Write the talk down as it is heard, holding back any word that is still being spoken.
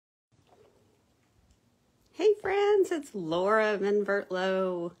friends, it's Laura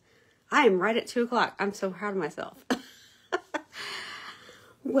Venvertloh. I am right at 2 o'clock. I'm so proud of myself.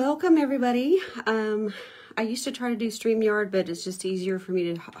 Welcome everybody. I used to try to do StreamYard, but it's just easier for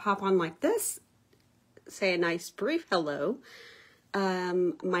me to hop on like this, say a nice brief hello.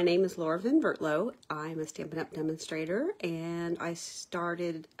 My name is Laura Venvertloh. I'm a Stampin' Up! Demonstrator, and I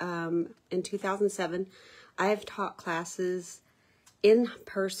started in 2007. I have taught classes in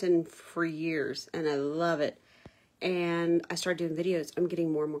person for years, and I love it. And I started doing videos. I'm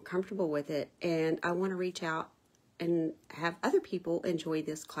getting more and more comfortable with it, and I want to reach out and have other people enjoy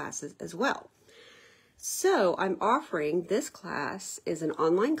these classes as well. So I'm offering this class is an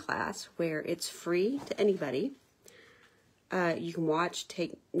online class where it's free to anybody. You can watch,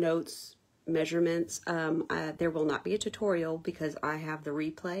 take notes, measurements. There will not be a tutorial because I have the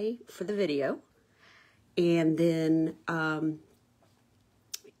replay for the video. And then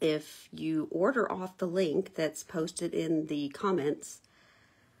if you order off the link that's posted in the comments,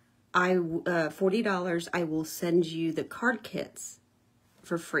 $40, I will send you the card kits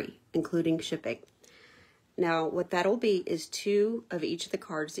for free, including shipping. Now, what that'll be is 2 of each of the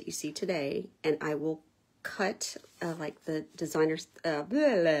cards that you see today, and I will cut like the designer's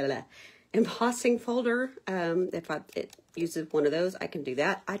embossing folder. If it uses one of those, I can do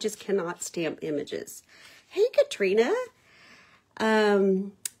that. I just cannot stamp images. Hey, Katrina.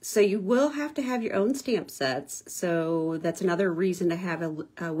 So you will have to have your own stamp sets. So that's another reason to have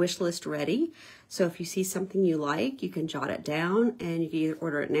a wish list ready. So if you see something you like, you can jot it down and you can either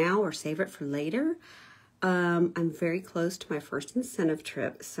order it now or save it for later. I'm very close to my first incentive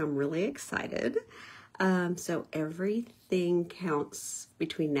trip, so I'm really excited. So everything counts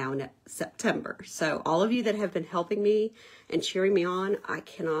between now and September. So all of you that have been helping me and cheering me on, I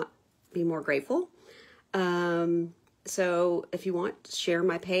cannot be more grateful. So if you want, share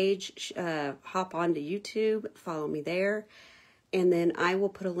my page, hop onto YouTube, follow me there. And then I will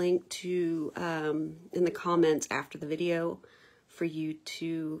put a link to, in the comments after the video for you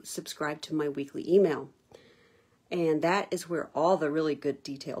to subscribe to my weekly email. And that is where all the really good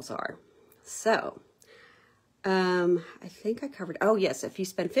details are. So, I think I covered, oh yes, if you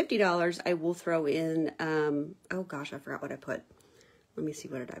spend $50, I will throw in, oh gosh, I forgot what I put. Let me see,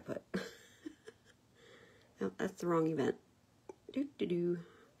 what did I put? Oh, that's the wrong event.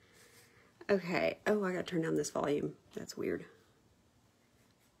 Okay, oh, I gotta turn down this volume. That's weird.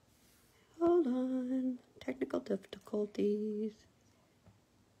 Hold on, technical difficulties.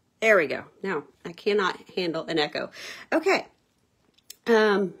 There we go. Now, I cannot handle an echo. Okay.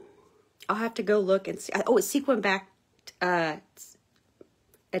 I'll have to go look and see. Oh, it's sequin backed,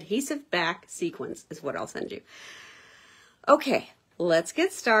 adhesive backed sequins is what I'll send you. Okay, let's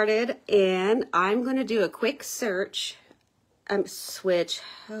get started. And I'm going to do a quick search. Switch.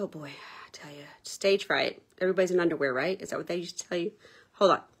 Oh boy, I tell you, stage fright. Everybody's in underwear, right? Is that what they used to tell you?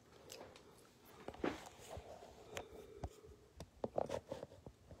 Hold on.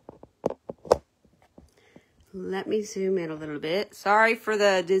 Let me zoom in a little bit. Sorry for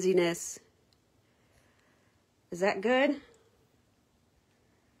the dizziness. Is that good?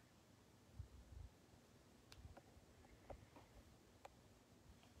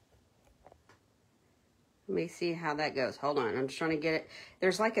 Let me see how that goes. Hold on, I'm just trying to get it.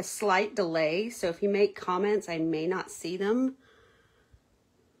 There's like a slight delay, so if you make comments, I may not see them.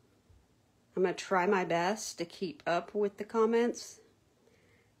 I'm gonna try my best to keep up with the comments.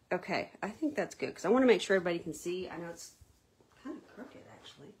 Okay, I think that's good because I want to make sure everybody can see. I know it's kind of crooked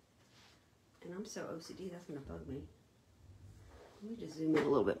actually, and I'm so OCD that's gonna bug me. Let me just zoom in a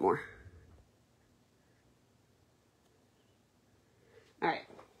little bit more. All right.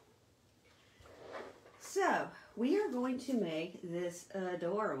 So we are going to make this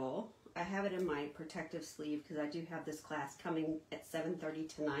adorable. I have it in my protective sleeve because I do have this class coming at 7:30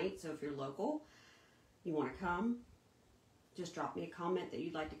 tonight. So if you're local, you want to come, just drop me a comment that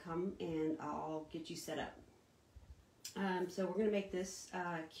you'd like to come and I'll get you set up. So we're going to make this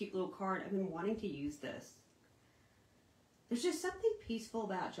cute little card. I've been wanting to use this. There's just something peaceful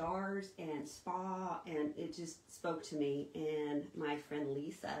about jars and spa, and it just spoke to me. And my friend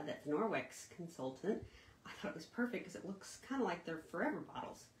Lisa, that's Norwex consultant, I thought it was perfect because it looks kind of like their Forever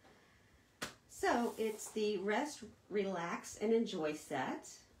bottles. So it's the Rest, Relax, and Enjoy set.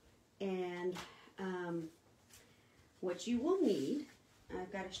 And what you will need,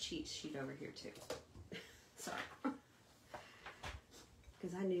 I've got a cheat sheet over here too. Sorry.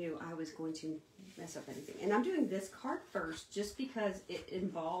 Because I knew I was going to mess up anything. And I'm doing this card first just because it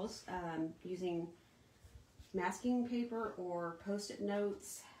involves using masking paper or Post-it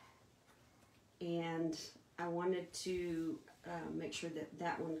notes. And I wanted to make sure that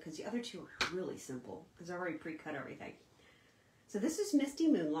that one, because the other two are really simple, because I already pre-cut everything. So this is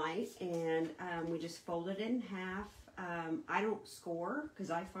Misty Moonlight, and we just folded it in half. I don't score, because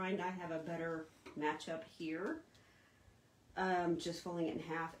I find I have a better matchup here, just folding it in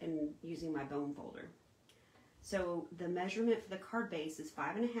half and using my bone folder. So the measurement for the card base is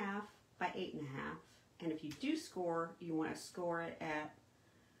 5.5 by 8.5, and if you do score, you want to score it at,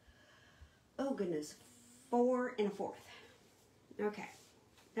 oh goodness, 4 1/4. Okay,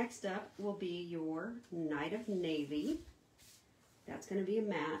 next up will be your Night of Navy. That's going to be a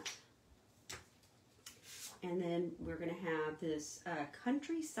matte. And then we're going to have this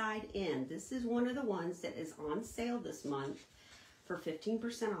Countryside Inn. This is one of the ones that is on sale this month for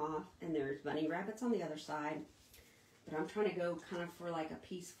 15% off. And there's bunny rabbits on the other side. But I'm trying to go kind of for like a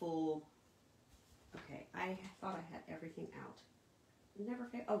peaceful... Okay, I thought I had everything out. Never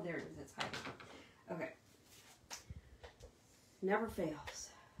fail. Oh, there it is. It's hiding. Okay. Never fails.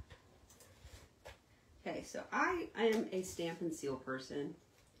 Okay, so I am a stamp and seal person.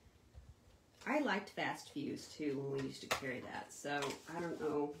 I liked fast fuse too when we used to carry that. So I don't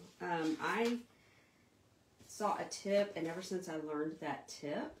know. I saw a tip, and ever since I learned that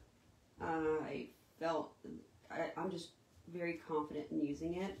tip, I felt I'm just very confident in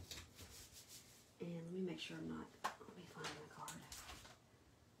using it. And let me make sure I'm not. Let me find my card.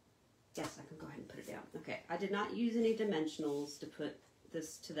 Yes, I can go ahead and put it down. Okay, I did not use any dimensionals to put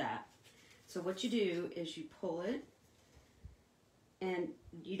this to that. So what you do is you pull it, and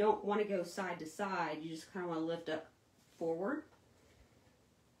you don't want to go side to side. You just kind of want to lift up forward,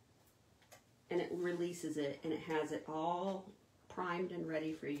 and it releases it, and it has it all primed and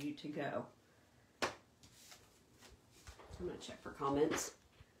ready for you to go. I'm going to check for comments.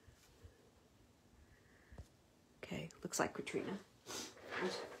 Okay, looks like Katrina. I'm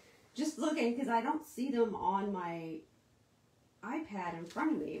just looking because I don't see them on my iPad in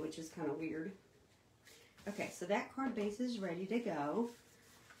front of me, which is kind of weird. Okay, so that card base is ready to go.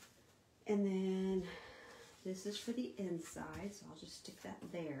 And then this is for the inside, so I'll just stick that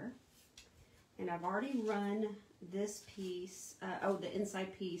there. And I've already run this piece. Oh, the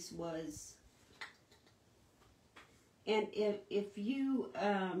inside piece was... And if you...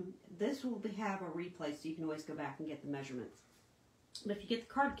 this will have a replay, so you can always go back and get the measurements. But if you get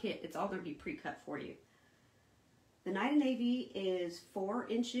the card kit, it's all going to be pre-cut for you. The Night of Navy is 4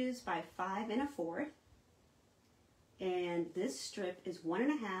 inches by 5 1/4. And this strip is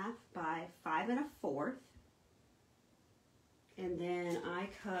 1.5 by 5 1/4. And then I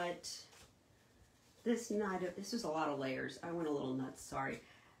cut this night of, this is a lot of layers. I went a little nuts, sorry.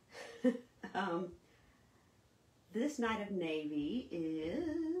 This Night of Navy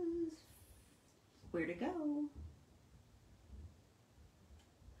is, where to go?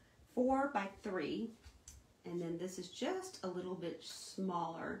 4 by 3. And then this is just a little bit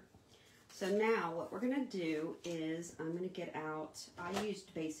smaller. So now what we're going to do is I'm going to get out, I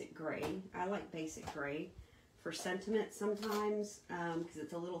used basic gray. I like basic gray for sentiment sometimes because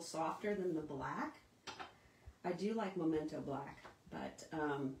it's a little softer than the black. I do like Memento black, but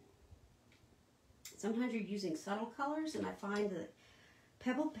sometimes you're using subtle colors, and I find that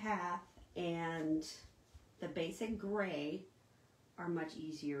Pebble Path and the basic gray are much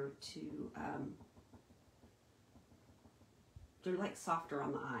easier to... they're like softer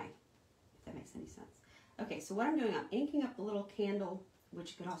on the eye, if that makes any sense. Okay, so what I'm doing, I'm inking up a little candle,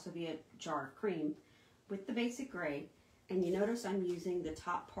 which could also be a jar of cream, with the basic gray. And you notice I'm using the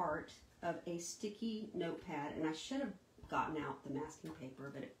top part of a sticky notepad, and I should have gotten out the masking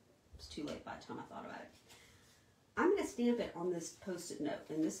paper, but it was too late by the time I thought about it. I'm going to stamp it on this Post-it note,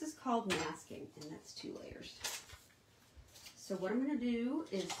 and this is called masking, and that's 2 layers. So what I'm going to do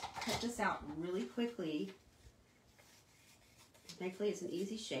is cut this out really quickly. Thankfully, it's an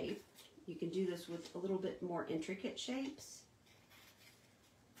easy shape. You can do this with a little bit more intricate shapes.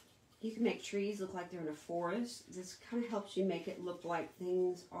 You can make trees look like they're in a forest. This kind of helps you make it look like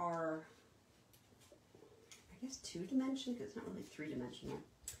things are, I guess, 2-dimensional, because it's not really 3-dimensional.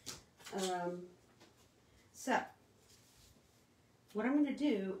 So, what I'm going to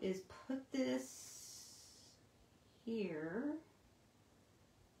do is put this here.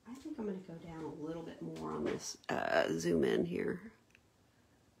 I think I'm going to go down a little bit more on this, zoom in here,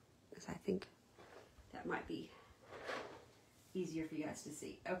 because I think that might be easier for you guys to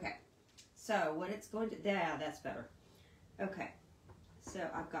see. Okay, so what it's going to, yeah, that's better. Okay, so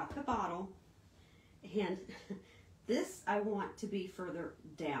I've got the bottle, and this I want to be further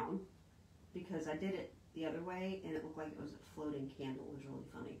down, because I did it the other way, and it looked like it was a floating candle. It was really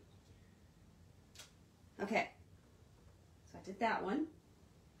funny. Okay, so I did that one.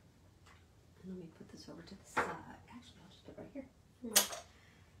 And let me put this over to the side. Actually, I'll just just put it right here.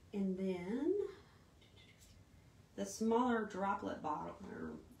 And then the smaller droplet bottle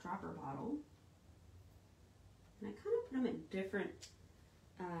or dropper bottle. And I kind of put them in different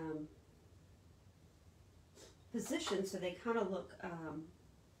positions so they kind of look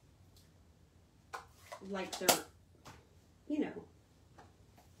like they're, you know,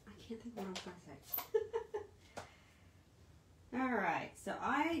 I can't think of what I'm trying to say. All right, so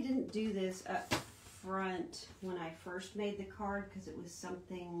I didn't do this up front when I first made the card because it was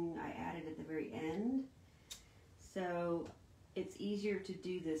something I added at the very end. So it's easier to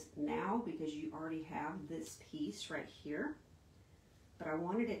do this now because you already have this piece right here. But I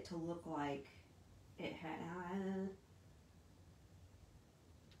wanted it to look like it had,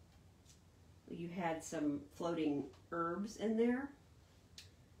 you had some floating herbs in there.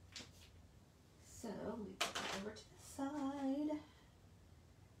 So let me put that over to the side.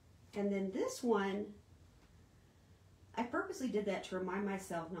 And then this one, I purposely did that to remind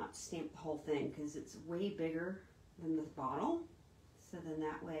myself not to stamp the whole thing because it's way bigger than the bottle. So then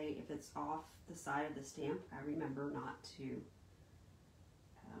that way, if it's off the side of the stamp, I remember not to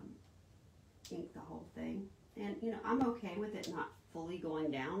ink the whole thing. And, you know, I'm okay with it not fully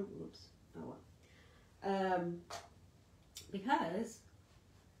going down. Oops. Oh well. Because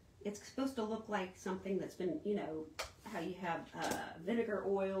it's supposed to look like something that's been, you know, how you have vinegar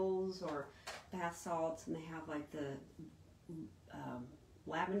oils or bath salts and they have like the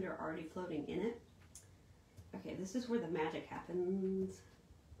lavender already floating in it. Okay, this is where the magic happens.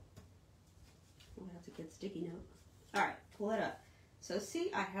 Oh, that's a good sticky note. All right, pull it up. So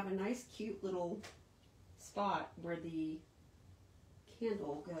see, I have a nice cute little spot where the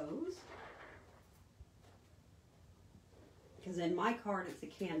candle goes. Because in my card it's a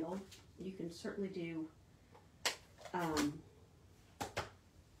candle. You can certainly do okay,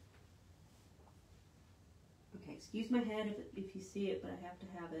 excuse my head if you see it, but I have to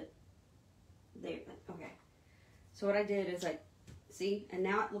have it there. Okay. So what I did is I, see, and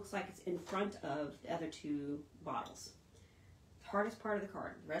now it looks like it's in front of the other two bottles. The hardest part of the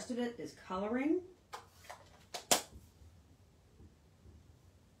card. The rest of it is coloring.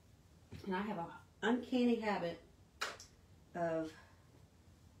 And I have an uncanny habit of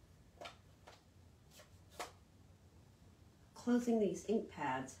closing these ink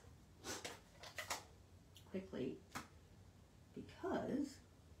pads quickly because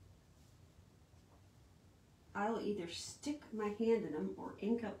I'll either stick my hand in them or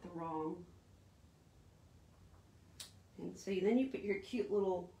ink up the wrong. And so then you put your cute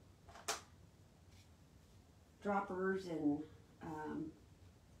little droppers and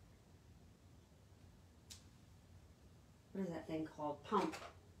what is that thing called? Pump.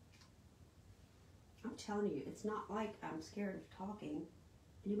 I'm telling you, it's not like I'm scared of talking.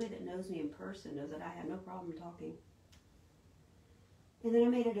 Anybody that knows me in person knows that I have no problem talking. And then I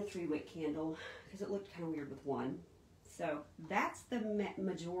made it a 3-wick candle because it looked kind of weird with one. So that's the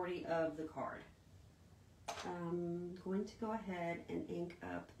majority of the card. I'm going to go ahead and ink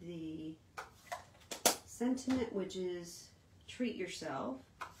up the sentiment, which is treat yourself.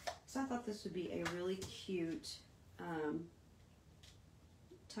 So I thought this would be a really cute,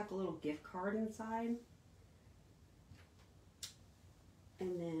 tuck a little gift card inside.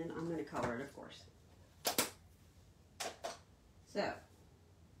 And then I'm going to color it, of course. So,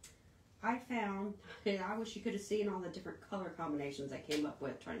 I found, I wish you could have seen all the different color combinations I came up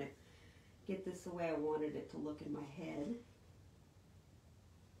with trying to get this the way I wanted it to look in my head.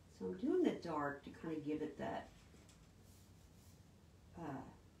 So I'm doing the dark to kind of give it that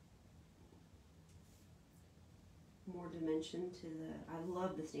more dimension to the, I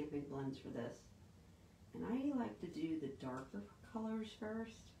love the stamping blends for this. And I like to do the darker colors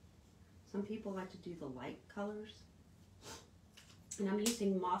first. Some people like to do the light colors. And I'm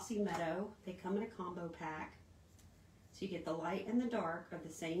using Mossy Meadow. They come in a combo pack. So you get the light and the dark of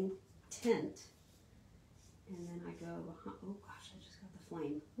the same tint. And then I go, oh gosh, I just got the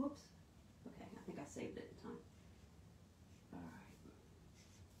flame. Whoops. Okay, I think I saved it in time. Alright.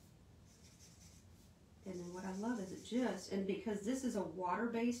 And then what I love is it just, and because this is a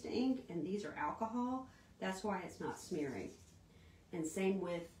water-based ink and these are alcohol, that's why it's not smearing. And same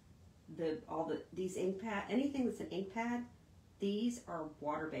with these ink pad, anything that's an ink pad, these are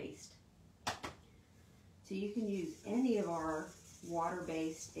water-based. So you can use any of our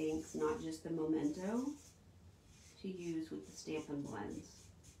water-based inks, not just the Memento, to use with the Stampin' Blends.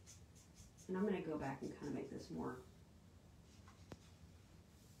 And I'm going to go back and kind of make this more.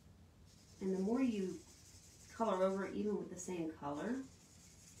 And the more you color over it, even with the same color,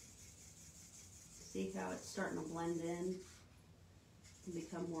 see how it's starting to blend in and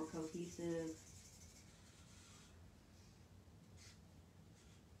become more cohesive.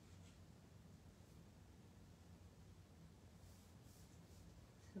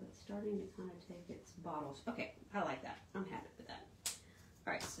 starting to kind of take its bottles. Okay, I like that. I'm happy with that.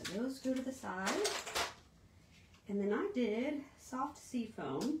 All right, so those go to the side. And then I did soft sea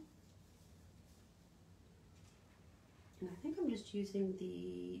foam. And I think I'm just using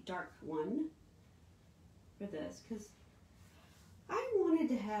the dark one for this because I wanted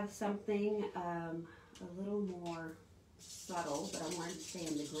to have something a little more subtle, but I wanted to stay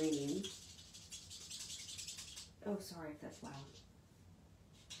in the green. Oh, sorry if that's loud.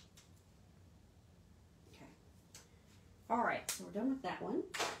 Okay. All right, so we're done with that one.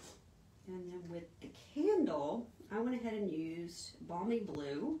 And then with the candle, I went ahead and used Balmy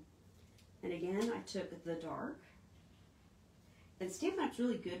Blue. And again, I took the dark. And Stampin' Up's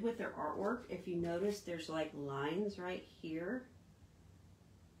really good with their artwork. If you notice, there's like lines right here.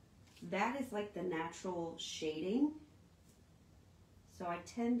 That is like the natural shading. So I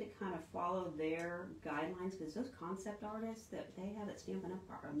tend to kind of follow their guidelines because those concept artists that they have at Stampin' Up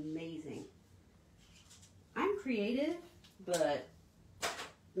are amazing. I'm creative, but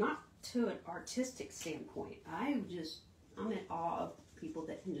not to an artistic standpoint. I'm in awe of people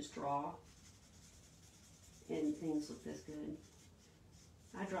that can just draw and things look this good.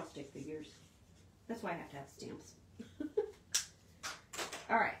 I draw stick figures. That's why I have to have stamps.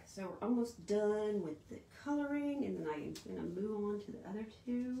 All right, so we're almost done with the coloring, and then I'm gonna move on to the other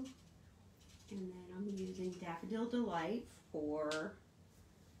two. And then I'm using Daffodil Delight for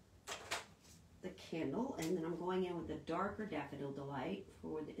the candle, and then I'm going in with the darker Daffodil Delight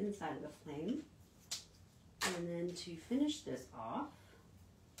for the inside of the flame. And then to finish this off,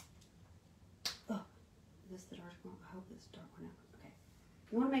 oh, is this the dark one? I hope this dark one out. Okay.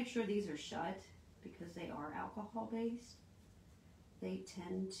 You want to make sure these are shut because they are alcohol based. They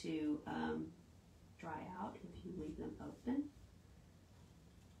tend to dry out if you leave them open.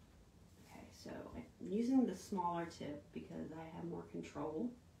 Okay, so I'm using the smaller tip because I have more control.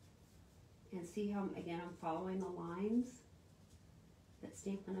 And see how, again, I'm following the lines that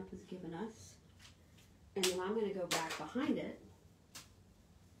Stampin' Up has given us. And then I'm going to go back behind it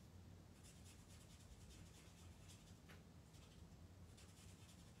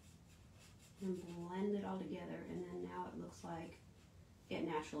and blend it all together. And then now it looks like it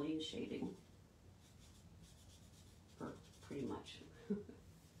naturally is shading. Or pretty much.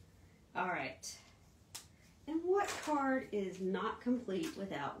 All right. And what card is not complete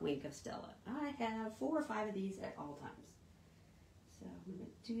without Wink of Stella? I have 4 or 5 of these at all times. So I'm going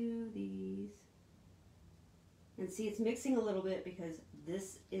to do these. And see, it's mixing a little bit because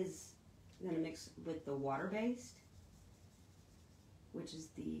this is going to mix with the water-based, which is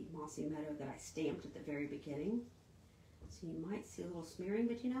the Mossy Meadow that I stamped at the very beginning. So you might see a little smearing,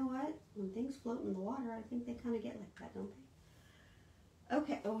 but you know what? When things float in the water, I think they kind of get like that, don't they?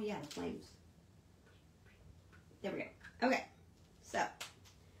 Okay, oh yeah, the flames. There we go. Okay, so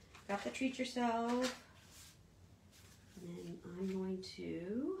got the Treat Yourself. And then I'm going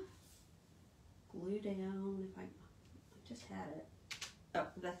to glue down, if I just had it. Oh,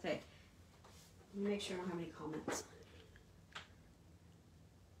 that's it. Let me make sure I don't have any comments.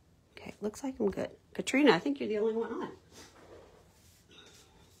 Okay, looks like I'm good. Katrina, I think you're the only one on.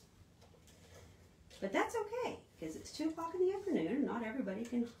 But that's okay, because it's 2 o'clock in the afternoon. Not everybody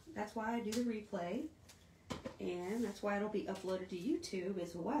can, that's why I do the replay. And that's why it'll be uploaded to YouTube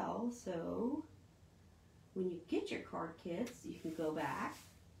as well. So when you get your card kits, you can go back.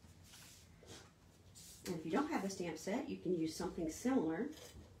 And if you don't have a stamp set, you can use something similar.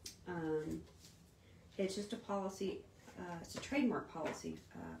 It's just a policy, it's a trademark policy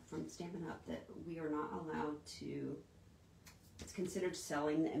from Stampin' Up that we are not allowed to, it's considered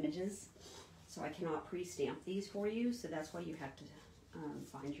selling the images. So I cannot pre-stamp these for you. So that's why you have to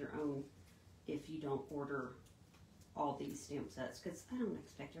find your own if you don't order all these stamp sets, because I don't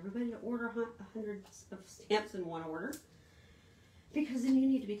expect everybody to order hundreds of stamps in one order, because then you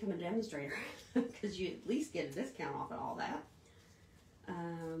need to become a demonstrator because you at least get a discount off of all that.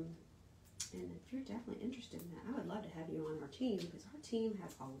 And if you're definitely interested in that, I would love to have you on our team, because our team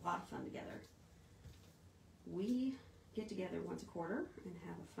has a lot of fun together. We get together once a quarter and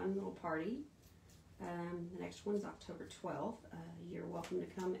have a fun little party. The next one's October 12th. You're welcome to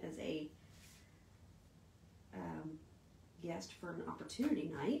come as a guest for an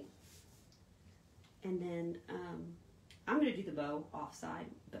opportunity night. And then I'm going to do the bow offside.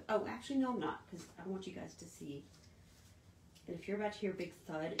 But, oh, actually, no, I'm not, because I want you guys to see. And if you're about to hear a big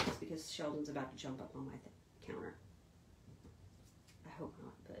thud, it's because Sheldon's about to jump up on my counter. I hope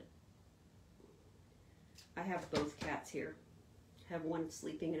not, but I have both cats here. I have one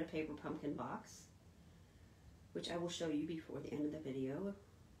sleeping in a paper pumpkin box, which I will show you before the end of the video.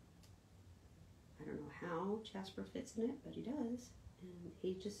 I don't know how Jasper fits in it, but he does. And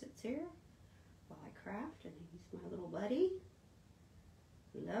he just sits here while I craft, and he's my little buddy.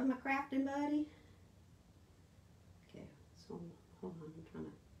 Love my crafting buddy. Okay, so hold on, I'm trying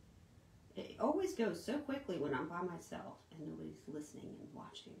to. It always goes so quickly when I'm by myself and nobody's listening and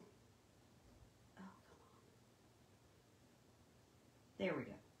watching. Oh, come on. There we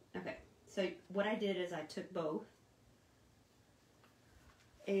go. Okay, so what I did is I took both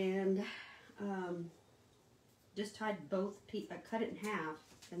and just tied both, I cut it in half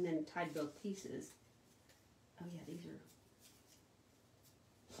and then tied both pieces. Oh yeah, these are,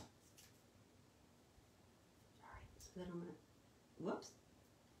 alright, so then I'm gonna, whoops,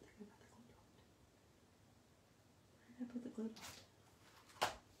 I put the glue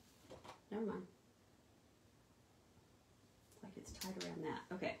dot. Never mind. Like it's tied around that.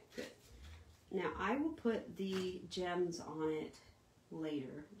 Okay, good. Now I will put the gems on it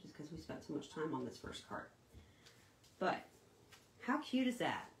later, just because we spent so much time on this first card. But how cute is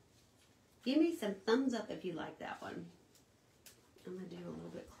that? Give me some thumbs up if you like that one. I'm gonna do a little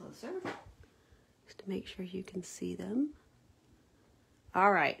bit closer, just to make sure you can see them.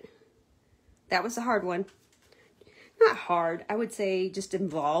 All right, that was a hard one. Not hard, I would say just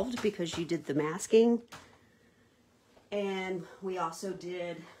involved because you did the masking. And we also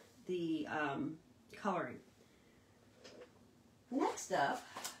did the coloring. Next up,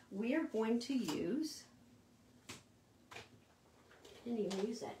 we are going to use, didn't even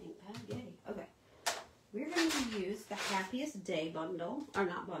use that ink pad, yay. Okay, we're going to use the Happiest Day bundle, or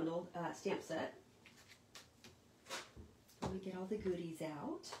not bundle, stamp set. Let me get all the goodies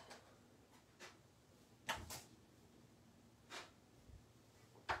out.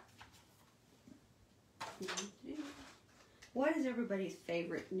 What is everybody's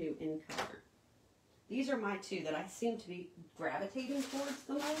favorite new in color? These are my two that I seem to be gravitating towards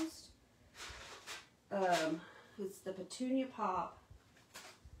the most. It's the Petunia Pop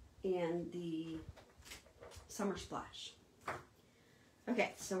and the Summer Splash.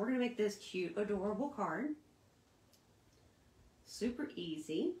 Okay, so we're going to make this cute, adorable card. Super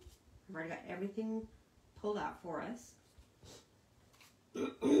easy. I've already got everything pulled out for us.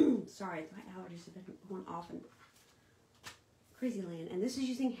 Sorry, my allergies have been going off in crazy land. And this is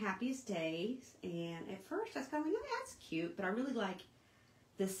using Happiest Days. And at first I was kind of like, oh, that's cute. But I really like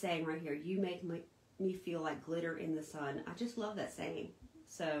this saying right here. You make me feel like glitter in the sun. I just love that saying.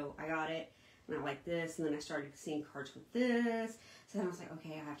 So I got it. And I like this. And then I started seeing cards with this. So then I was like,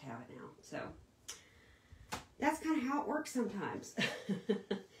 okay, I have to have it now. So that's kind of how it works sometimes.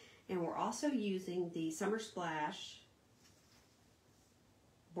 And we're also using the Summer Splash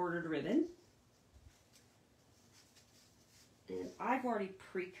bordered ribbon. And I've already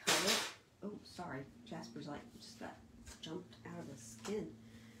pre-cut it. Oh, sorry. Jasper's like just got jumped out of the skin.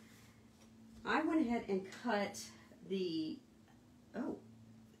 I went ahead and cut the, oh,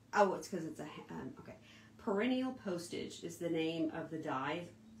 it's because it's a, okay. Perennial Postage is the name of the die.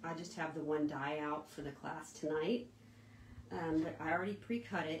 I just have the one die out for the class tonight. But I already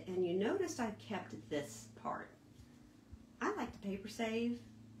pre-cut it. And you noticed I kept this part. I like to paper save.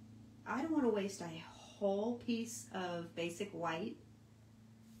 I don't want to waste a whole piece of basic white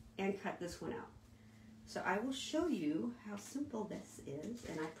and cut this one out. So I will show you how simple this is.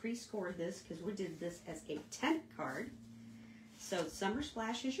 And I pre-scored this because we did this as a tent card. So Summer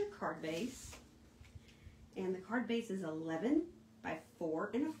Splash is your card base. And the card base is 11 by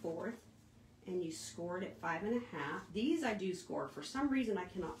 4 1/4. And you scored at 5 1/2. These I do score. For some reason I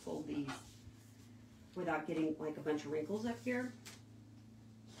cannot fold these without getting like a bunch of wrinkles up here.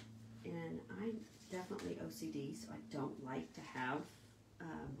 And I'm definitely OCD, so I don't like to have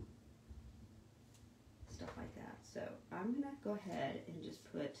stuff like that. So I'm going to go ahead and just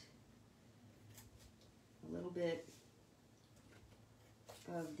put a little bit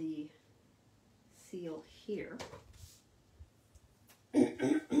of the seal here.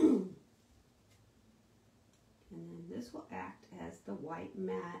 And then this will act as the white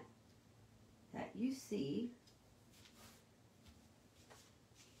mat that you see.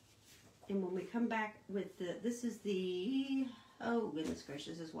 And when we come back with the, this is the, oh goodness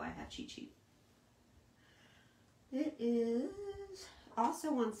gracious, this is why I have cheat sheet. It is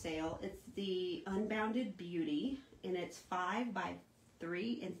also on sale. It's the Unbounded Beauty, and it's 5 by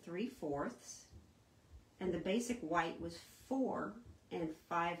 3 3/4. And the basic white was 4 and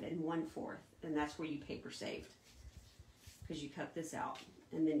 5 1/4. And that's where you paper saved. Because you cut this out,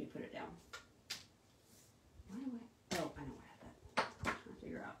 and then you put it down. Why do I, oh, I know why I have that. I'm trying to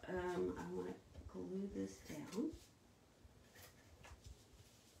figure out. I want to glue this down.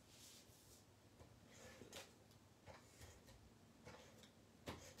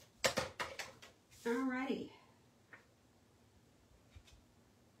 Alrighty.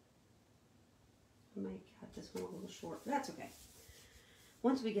 cut this one a little short, but that's okay.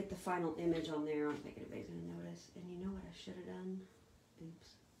 Once we get the final image on there, I don't think anybody's going to notice. And you know what I should have done? Oops.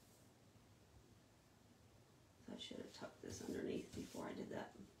 I should have tucked this underneath before I did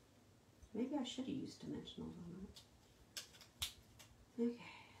that. Maybe I should have used dimensionals on that.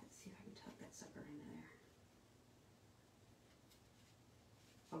 Okay, let's see if I can tuck that sucker into there.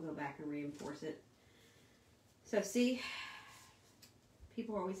 I'll go back and reinforce it. So see,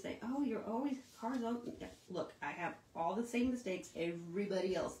 people always say, oh, you're always cards open. Yeah, look, I have all the same mistakes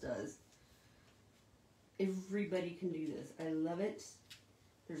everybody else does. Everybody can do this. I love it.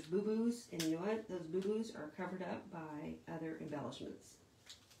 There's boo-boos, and you know what? Those boo-boos are covered up by other embellishments.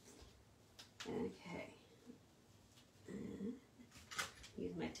 Okay.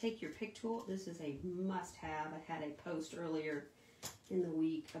 Use my Take Your Pick tool. This is a must-have. I had a post earlier in the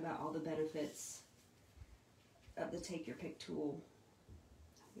week about all the benefits of the Take Your Pick tool.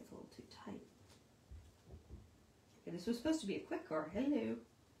 I think it's a little too tight. Okay, this was supposed to be a quick card. Hello.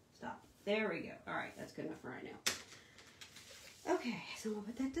 Stop. There we go. All right, that's good enough for right now. Okay, so I'll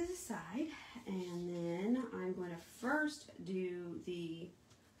put that to the side, and then I'm going to first do the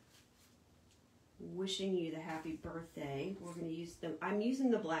wishing you the happy birthday. We're going to use the, I'm using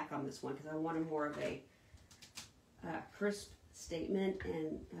the black on this one because I wanted more of a crisp statement,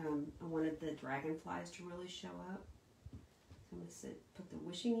 and I wanted the dragonflies to really show up. So I'm going to put the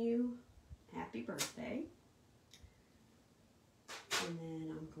wishing you happy birthday, and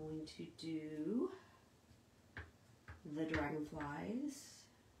then I'm going to do the dragonflies.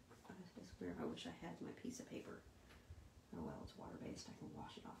 I wish I had my piece of paper. Oh well, it's water-based. I can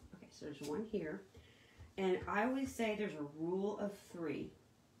wash it off. Okay, so there's one here. And I always say there's a rule of 3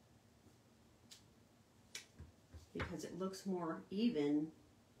 because it looks more even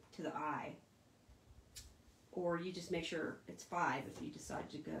to the eye. Or you just make sure it's 5 if you decide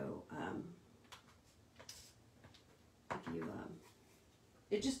to go,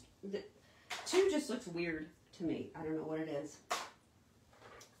 it just, 2 just looks weird to me. I don't know what it is.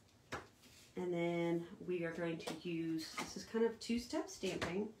 And then we are going to use, this is kind of 2-step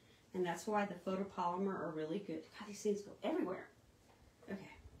stamping, and that's why the photopolymer are really good. God, these things go everywhere.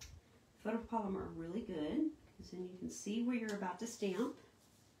 Okay, photopolymer are really good, because then you can see where you're about to stamp.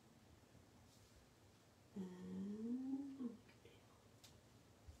 And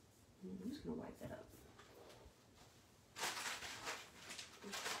I'm just going to wipe that up.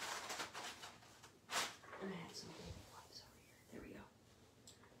 I had some wipes over here.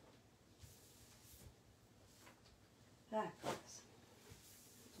 There we go.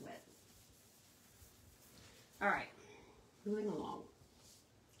 It's wet. All right, moving along.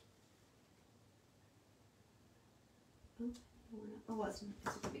 Oh, it's going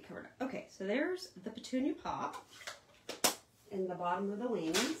to be covered up. Okay, so there's the petunia pop in the bottom of the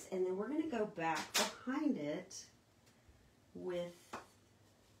wings, and then we're going to go back behind it with,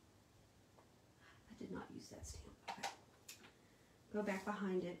 I did not use that stamp. Okay. Go back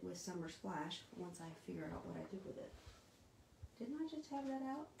behind it with Summer Splash once I figure out what I do with it. Didn't I just have that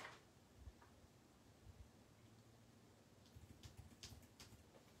out?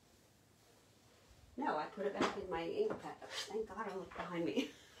 No, I put it back in my ink pad. Thank God I looked behind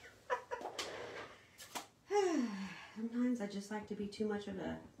me. Sometimes I just like to be too much of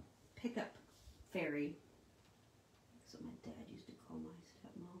a pickup fairy. That's what my dad used to call my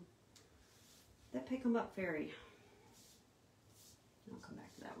stepmom. The pick 'em up fairy. I'll come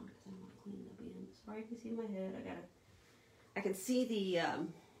back to that one because I want to clean the bins. Sorry, you can see my head. I can see the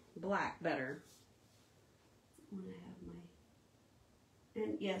black better when I have my,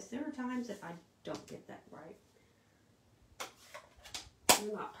 and yes, there are times that I don't get that right.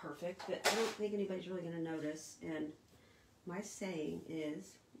 I'm not perfect, but I don't think anybody's really going to notice. And my saying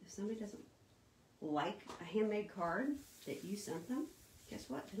is, if somebody doesn't like a handmade card that you sent them, guess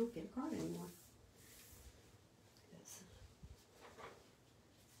what? They don't get a card anymore. That's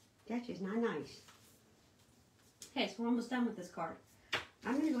not nice. Okay, so we're almost done with this card.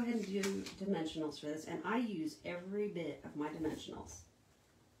 I'm going to go ahead and do dimensionals for this, and I use every bit of my dimensionals.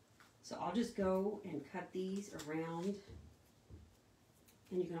 So I'll just go and cut these around,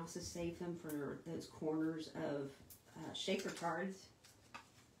 and you can also save them for those corners of shaker cards.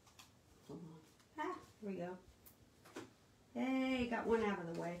 Hold on. Ah, here we go. Hey, got one out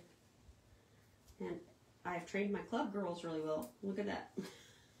of the way. And I've trained my club girls really well. Look at that.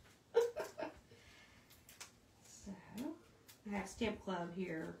 So, I have Stamp Club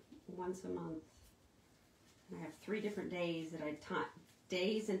here once a month. And I have 3 different days that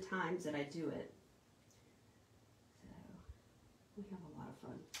days and times that I do it. So, we have a lot of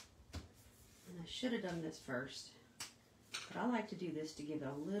fun. And I should have done this first. But I like to do this to give it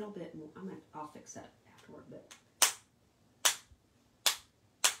a little bit more. I'll fix that toward it.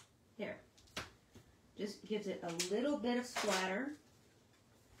 There. Just gives it a little bit of splatter.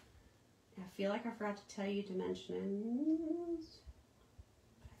 I feel like I forgot to tell you dimensions.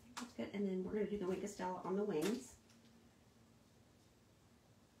 But I think that's good. And then we're going to do the wing Stella on the wings.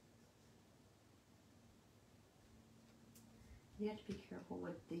 You have to be careful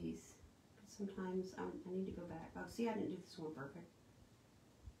with these. Sometimes I need to go back. Oh, see, I didn't do this one perfect.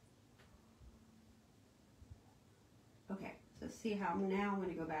 Okay, so see how now I'm going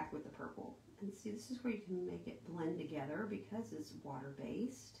to go back with the purple. And see, this is where you can make it blend together because it's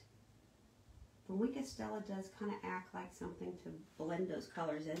water-based. The wing Stella does kind of act like something to blend those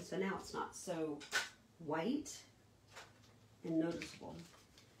colors in, so now it's not so white and noticeable.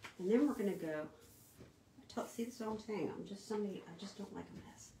 And then we're going to go, see, this is what I'm saying, I just don't like a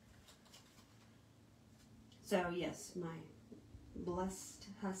mess. So yes, my blessed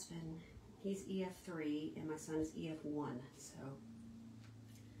husband, he's EF3 and my son is EF1, so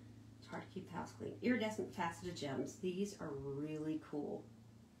it's hard to keep the house clean. Iridescent faceted gems, these are really cool.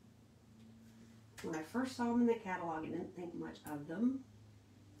 When I first saw them in the catalog, I didn't think much of them,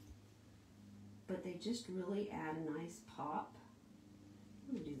 but they just really add a nice pop.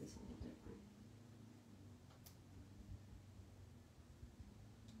 I'm going to do this a little different.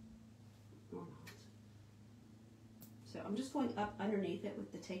 Or not. So I'm just going up underneath it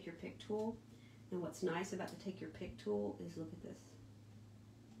with the Take Your Pick tool. And what's nice about the Take Your Pick tool is, look at this.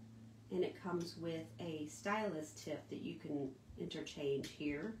 And it comes with a stylus tip that you can interchange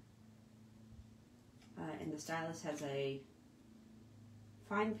here. And the stylus has a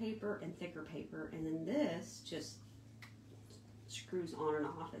fine paper and thicker paper, and then this just screws on and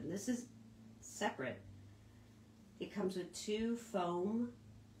off, and this is separate. It comes with 2 foam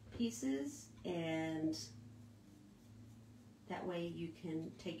pieces, and that way you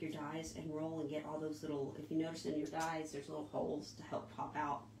can take your dies and roll and get all those little, if you notice in your dies, there's little holes to help pop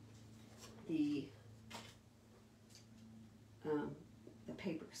out the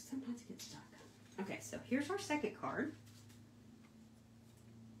paper. Sometimes it gets stuck. Okay, so here's our second card.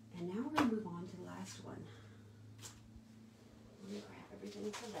 And now we're going to move on to the last one. Let me grab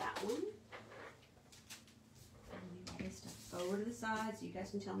everything for that one. And leave all this stuff over to the side so you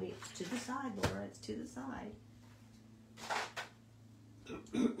guys can tell me it's to the side, Laura. It's to the side.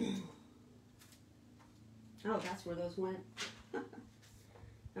 Oh, that's where those went.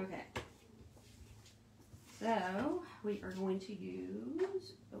 Okay. So, we are going to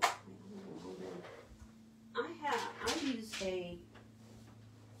use, I use a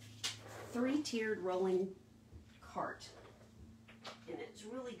 3-tiered rolling cart, and it's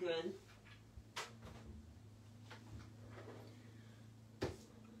really good.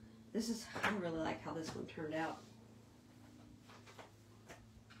 I really like how this one turned out.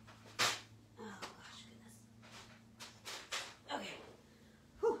 Oh gosh, goodness. Okay.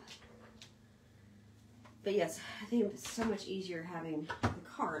 Whew. But yes, I think it's so much easier having the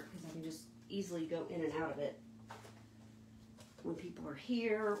cart because I can just easily go in and out of it when people are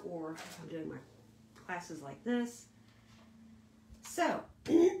here or if I'm doing my classes like this. So,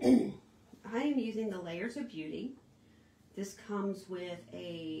 I am using the Layers of Beauty. This comes with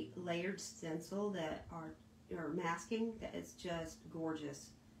a layered stencil that are masking that is just gorgeous.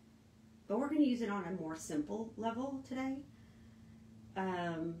 But we're going to use it on a more simple level today.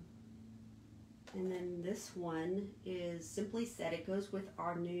 And then this one is Simply Said. It goes with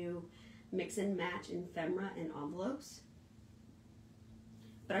our new Mix and Match ephemera and envelopes.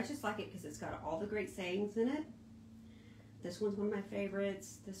 But I just like it because it's got all the great sayings in it. This one's one of my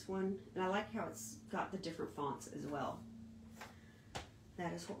favorites. This one, and I like how it's got the different fonts as well.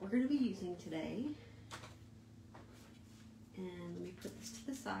 That is what we're going to be using today. And let me put this to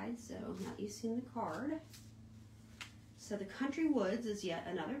the side so now you've seen the card. So the Country Woods is yet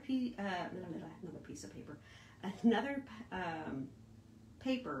another piece of paper. Another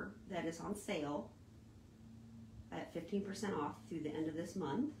paper that is on sale at 15% off through the end of this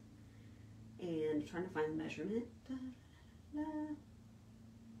month. And trying to find the measurement.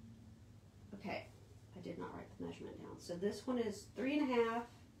 Okay, I did not write the measurement down. So this one is 3.5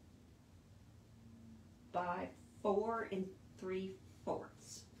 by 4 3/4.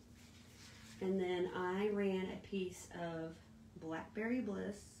 And then I ran a piece of Blackberry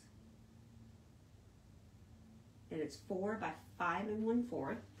Bliss, and it's 4 by 5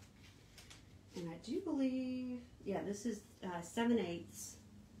 1/4. And I do believe, yeah, this is 7/8.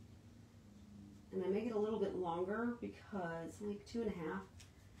 And I make it a little bit longer because like 2.5.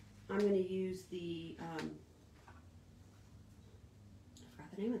 I'm going to use the, I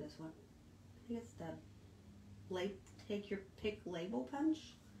forgot the name of this one. I think it's the Take Your Pick label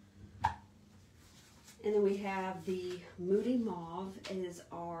punch. And then we have the Moody Mauve is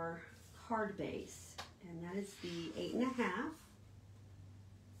our card base. And that is the 8.5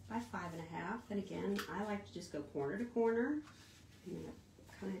 by 5.5. And again, I like to just go corner to corner. And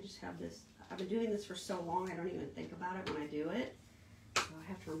I kind of just have this, I've been doing this for so long, I don't even think about it when I do it. So I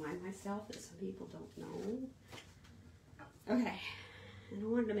have to remind myself that some people don't know. Okay, and I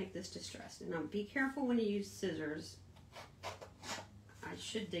wanted to make this distressed. And now be careful when you use scissors. I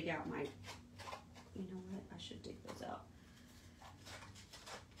should dig out my, you know what, I should dig those out.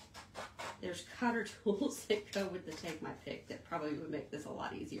 There's cutter tools that go with the Take My Pick that probably would make this a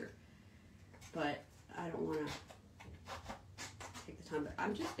lot easier. But I don't want to take the time. But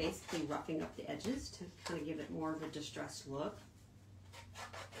I'm just basically roughing up the edges to kind of give it more of a distressed look.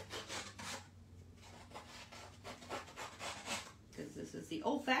 Because this is the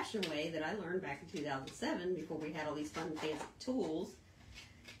old-fashioned way that I learned back in 2007 before we had all these fun fancy tools.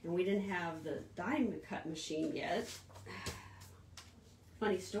 And we didn't have the die cut machine yet.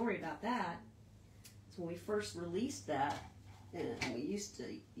 Funny story about that is when we first released that, and we used to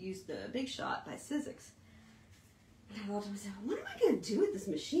use the Big Shot by Sizzix. And I thought to myself, what am I going to do with this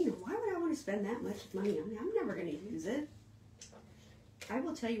machine? Why would I want to spend that much money on it? I'm never going to use it. I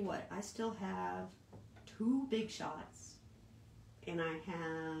will tell you what, I still have 2 Big Shots, and I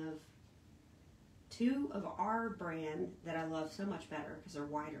have 2 of our brand that I love so much better because they're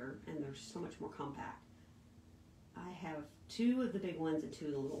wider and they're so much more compact. I have 2 of the big ones and 2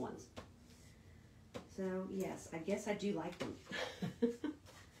 of the little ones. So yes, I guess I do like them.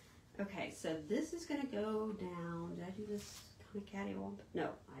 Okay, so this is going to go down. Did I do this kind of catty-wall? No,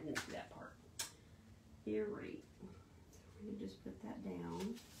 I didn't do that part. You're right. So we're going to just put that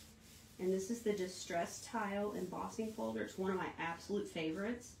down. And this is the Distress Tile Embossing Folder. It's one of my absolute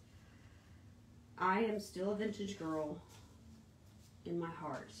favorites. I am still a vintage girl in my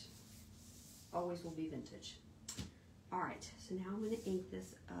heart. Always will be vintage. All right, so now I'm going to ink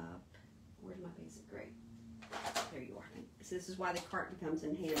this up. Where's my basic gray? There you are. So this is why the cart becomes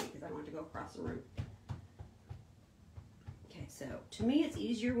in handy, because I don't have to go across the room. Okay, so to me it's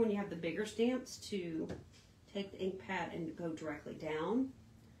easier when you have the bigger stamps to take the ink pad and go directly down.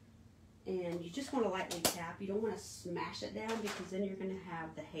 And you just want to lightly tap. You don't want to smash it down because then you're going to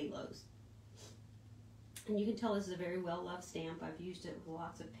have the halos. And you can tell this is a very well-loved stamp. I've used it with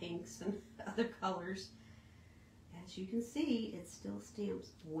lots of pinks and other colors. As you can see, it still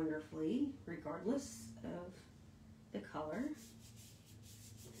stamps wonderfully, regardless of the color.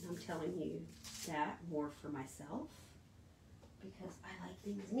 And I'm telling you that more for myself, because I like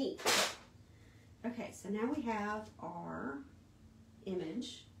things neat. Okay, so now we have our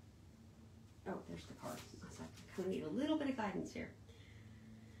image. Oh, there's the card. I was like, I kind of need a little bit of guidance here.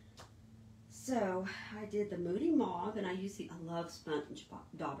 So I did the Moody Mauve, and I love sponge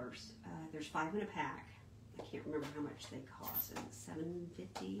daubers. There's 5 in a pack. I can't remember how much they cost. I think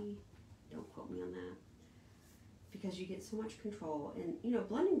 $7.50. Don't quote me on that. Because you get so much control. And you know,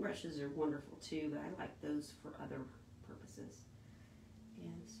 blending brushes are wonderful too, but I like those for other purposes.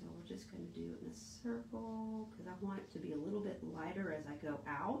 And so we're just going to do it in a circle because I want it to be a little bit lighter as I go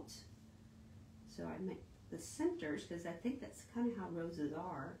out. So I make the centers, because I think that's kind of how roses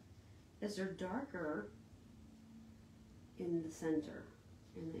are, is they're darker in the center,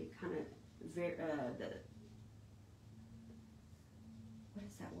 and they kind of what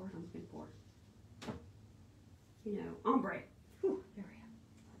is that word I'm looking for? You know, ombre. Whew, there we go.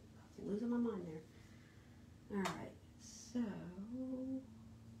 I'm losing my mind there. All right, so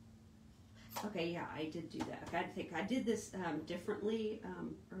okay, yeah, I did do that. Okay, I think I did this differently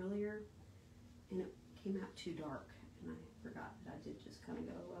earlier, and it came out too dark, and I forgot that I did just kind of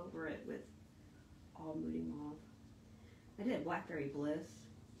go over it with all Moody Mauve. I did Blackberry Bliss,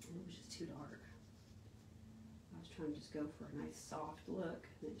 and it was just too dark. I was trying to just go for a nice soft look,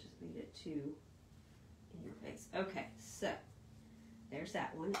 and it just made it too in your face. Okay, so there's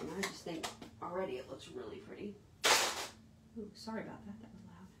that one, and I just think already it looks really pretty. Ooh, sorry about that, that was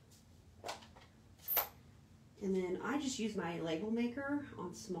loud. And then I just use my label maker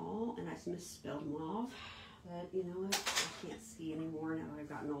on small, and I misspelled mauve, but you know what, I can't see anymore now that I've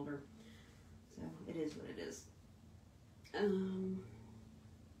gotten older, so it is what it is. And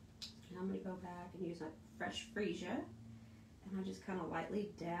I'm going to go back and use my fresh freesia, and I just kind of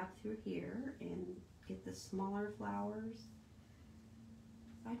lightly dab through here and get the smaller flowers.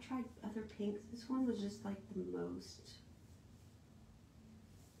 I tried other pinks. This one was just like the most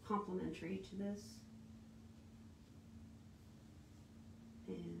complementary to this.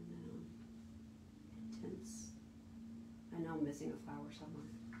 And intense. I know I'm missing a flower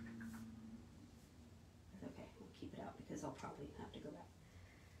somewhere. That's okay, we'll keep it out because I'll probably have to go back.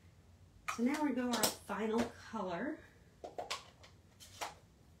 So now we're going to go our final color.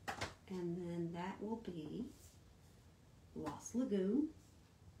 And then that will be Lost Lagoon.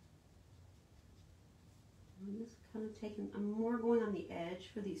 I'm just kind of I'm more going on the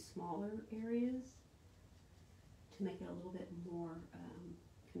edge for these smaller areas to make it a little bit more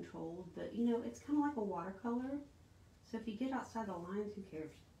controlled. But you know, it's kind of like a watercolor. So if you get outside the lines, who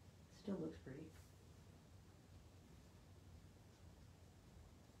cares? It still looks pretty.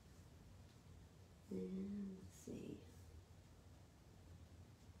 And let's see.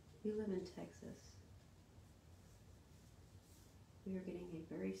 We live in Texas. We are getting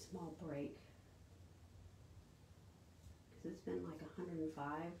a very small break because it's been like 105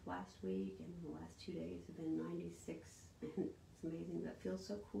 last week, and the last 2 days have been 96, and it's amazing. That feels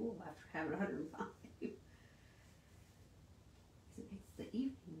so cool after having 105. It makes the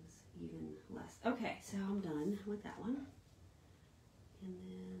evenings even less. Okay, so I'm done with that one. And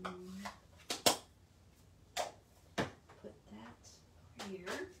then put that here.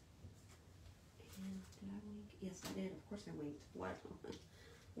 And did I wink? Yes, I did. Of course I winked. What?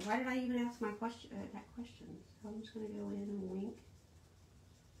 Why did I even ask my question? That question? So I'm just going to go in and wink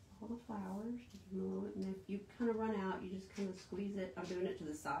all the flowers. And if you kind of run out, you just kind of squeeze it. I'm doing it to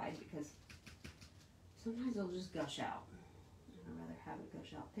the side because sometimes it'll just gush out. I'd rather have it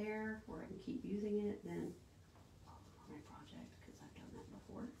gush out there where I can keep using it than on my project, because I've done that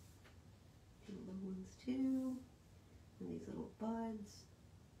before. And the little ones too, and these little buds.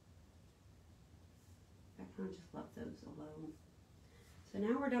 I kind of just love those alone. So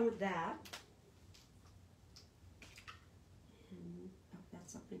now we're done with that. And oh,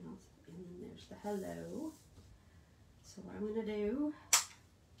 that's something else. And then there's the hello. So what I'm going to do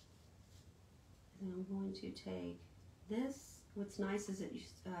is I'm going to take this. What's nice is it,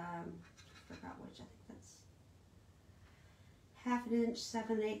 I forgot which, I think that's 1/2 inch,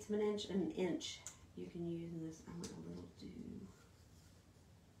 7/8 of an inch, and an inch you can use in this. I want a little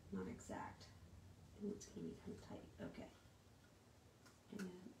not exact. Ooh, it's going to be kind of tight. Okay. And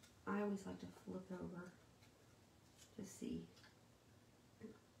I always like to flip over to see,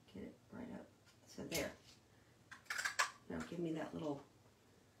 get it right up. So there. That'll give me that little,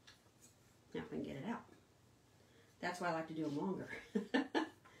 now I can get it out. That's why I like to do them longer.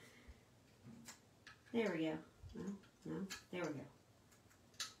 There we go. No, there we go.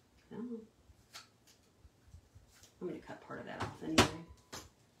 Come on. I'm going to cut part of that off anyway.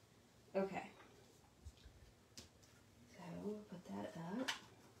 Okay. So we'll put that up.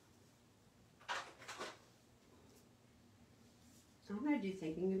 I'm going to do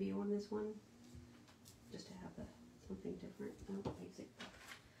Thinking of You on this one, just to have something different. Oh, basic.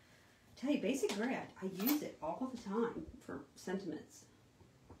 Tell you, basic gray, I use it all the time for sentiments.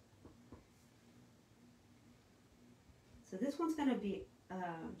 So this one's going to be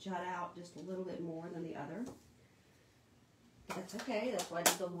jut out just a little bit more than the other. But that's okay. That's why I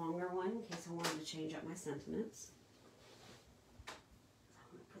did the longer one, in case I wanted to change up my sentiments. So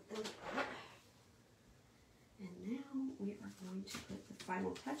I'm going to put them up. And now we are going to put the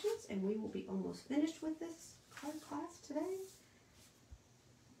final touches, and we will be almost finished with this card class today.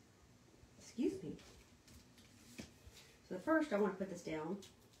 Excuse me. So first I want to put this down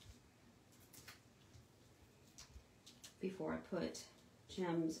before I put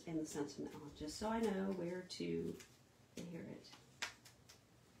gems and the sentiment on, just so I know where to adhere it.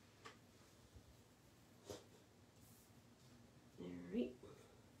 Alright.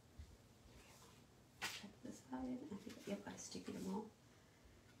 Check this side. I think, yep, I sticky them all.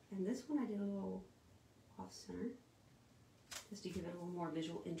 And this one I did a little off center, just to give it a little more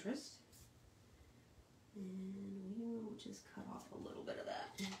visual interest. And we will just cut off a little bit of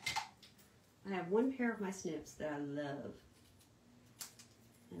that. I have one pair of my snips that I love,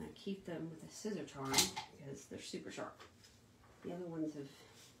 and I keep them with a scissor charm because they're super sharp. The other ones have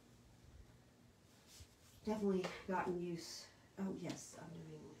definitely gotten use. Oh yes, I'm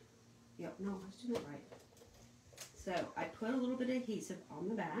doing, yep, no, I was doing it right. So I put a little bit of adhesive on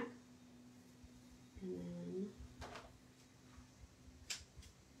the back, and then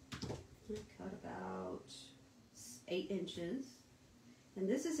I cut about 8 inches, and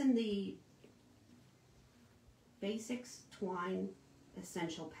this is in the Basics Twine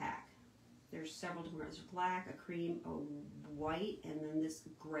Essential Pack. There's several different, there's black, a cream, a white, and then this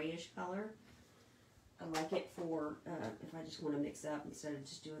grayish color. I like it for if I just want to mix up instead of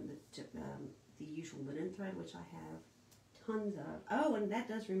just doing the usual linen thread, which I have tons of. Oh, and that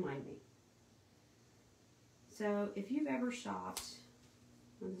does remind me. So if you've ever shopped,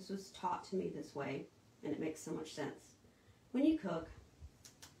 and this was taught to me this way, and it makes so much sense. When you cook,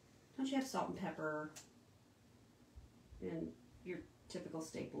 don't you have salt and pepper and your typical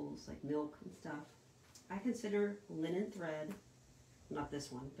staples like milk and stuff. I consider linen thread, not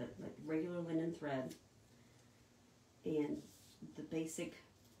this one, but like regular linen thread, and the basic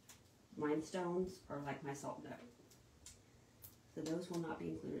rhinestones are like my salt and pepper. So those will not be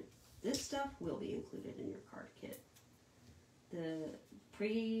included. This stuff will be included in your card kit. The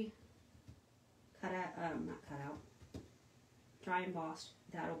dry embossed,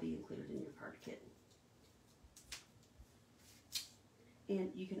 that'll be included in your card kit.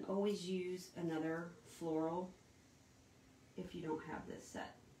 And you can always use another floral if you don't have this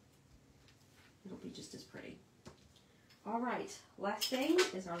set. It'll be just as pretty. All right, last thing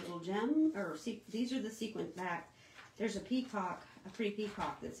is our little gem, or these are the sequin back. There's a peacock, a pretty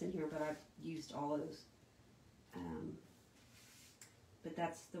peacock that's in here, but I've used all those. But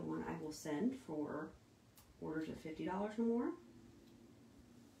that's the one I will send for orders of $50 or more.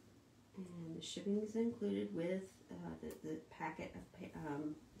 And the shipping is included with the packet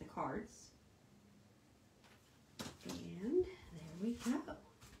of the cards. And there we go.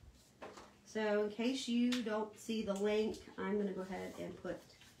 So in case you don't see the link, I'm going to go ahead and put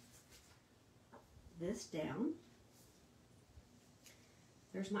this down.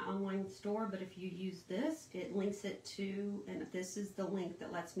 There's my online store, but if you use this, it links it to, and this is the link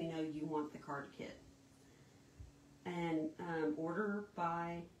that lets me know you want the card kit. And order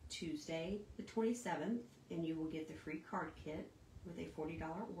by Tuesday the 27th, and you will get the free card kit with a $40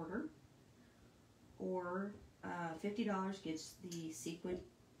 order. Or $50 gets the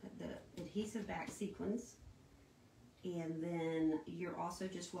Adhesive Backed Sequins. And then you're also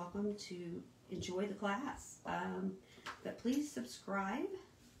just welcome to enjoy the class. But please subscribe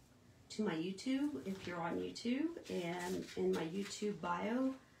to my YouTube if you're on YouTube. And in my YouTube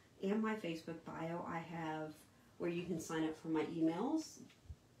bio and my Facebook bio, I have where you can sign up for my emails.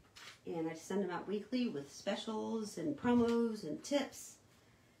 And I send them out weekly with specials and promos and tips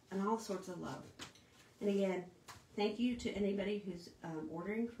and all sorts of love. And again, thank you to anybody who's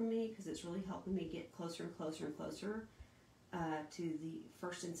ordering from me, because it's really helping me get closer and closer and closer to the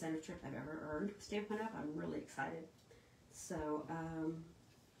first incentive trip I've ever earned with Stampin' Up. I'm really excited. So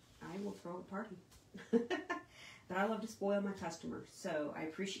I will throw a party. But I love to spoil my customers. So I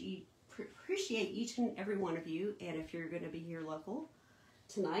appreciate each and every one of you. And if you're going to be here local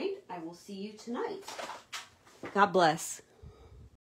tonight, I will see you tonight. God bless.